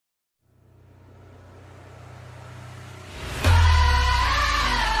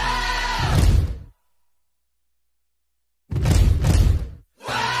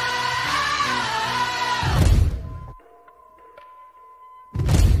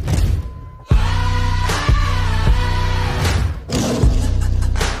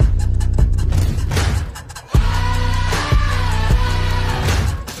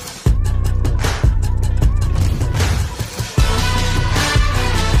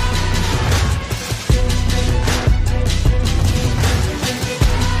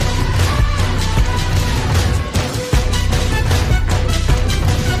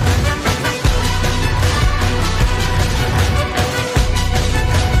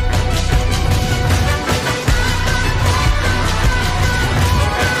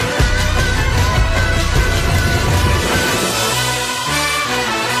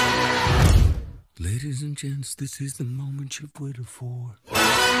'cause this is the moment you've waited for.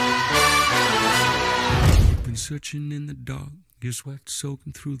 You've been searching in the dark, your sweat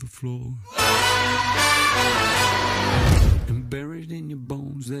soaking through the floor. And buried in your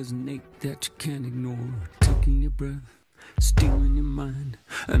bones, there's an ache that you can't ignore. Taking your breath, stealing your mind,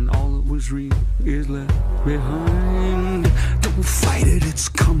 and all that was real is left behind. Don't fight it, it's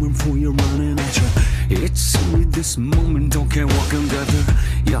coming for you, running at you. It's only this moment, don't care what comes after.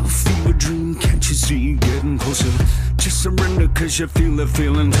 Your fever dream, can't you see, getting closer? Just surrender, 'cause you feel the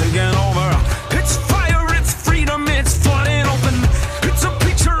feeling taking over. It's